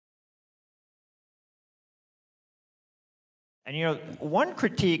And one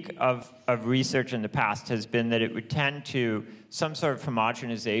critique of research in the past has been that it would tend to some sort of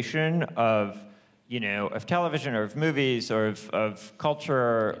homogenization of television or of movies or of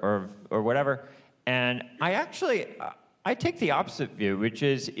culture or whatever. And I take the opposite view, which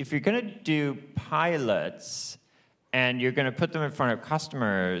is if you're going to do pilots and you're going to put them in front of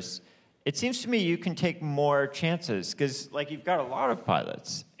customers, it seems to me you can take more chances because you've got a lot of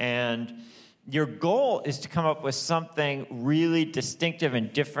pilots and your goal is to come up with something really distinctive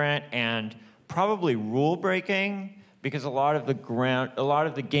and different and probably rule-breaking, because a lot of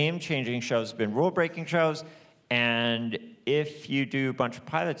the game-changing shows have been rule-breaking shows, and if you do a bunch of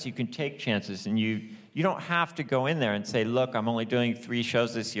pilots, you can take chances, and you don't have to go in there and say, look, I'm only doing 3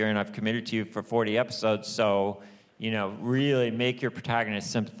 shows this year, and I've committed to you for 40 episodes, so really make your protagonist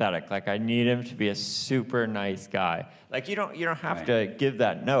sympathetic. I need him to be a super nice guy. You don't have to give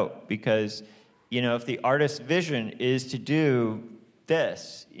that note, because if the artist's vision is to do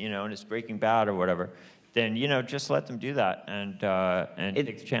this, and it's Breaking Bad or whatever, then just let them do that and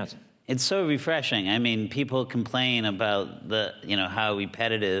take the chance. It's so refreshing. I mean, people complain about how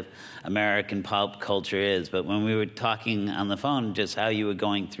repetitive American pop culture is, but when we were talking on the phone, just how you were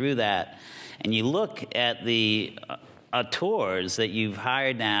going through that, and you look at the tours that you've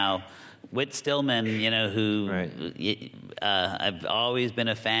hired now, Whit Stillman, who right. I've always been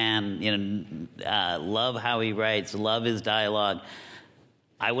a fan, love how he writes, love his dialogue.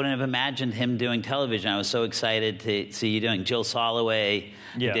 I wouldn't have imagined him doing television. I was so excited to see you doing. Jill Soloway,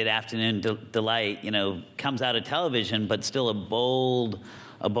 who did Afternoon Delight, comes out of television, but still a bold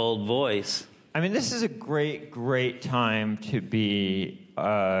voice. I mean, this is a great, great time to be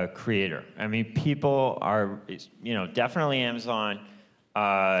a creator. I mean, people are, definitely Amazon,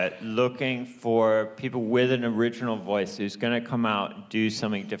 looking for people with an original voice who's going to come out and do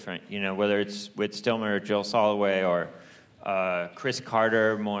something different, whether it's with Stillman or Jill Soloway or Chris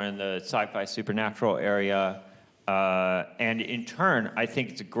Carter, more in the sci-fi supernatural area. And in turn, I think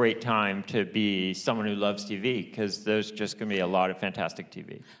it's a great time to be someone who loves TV, because there's just going to be a lot of fantastic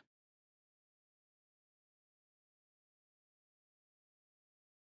TV.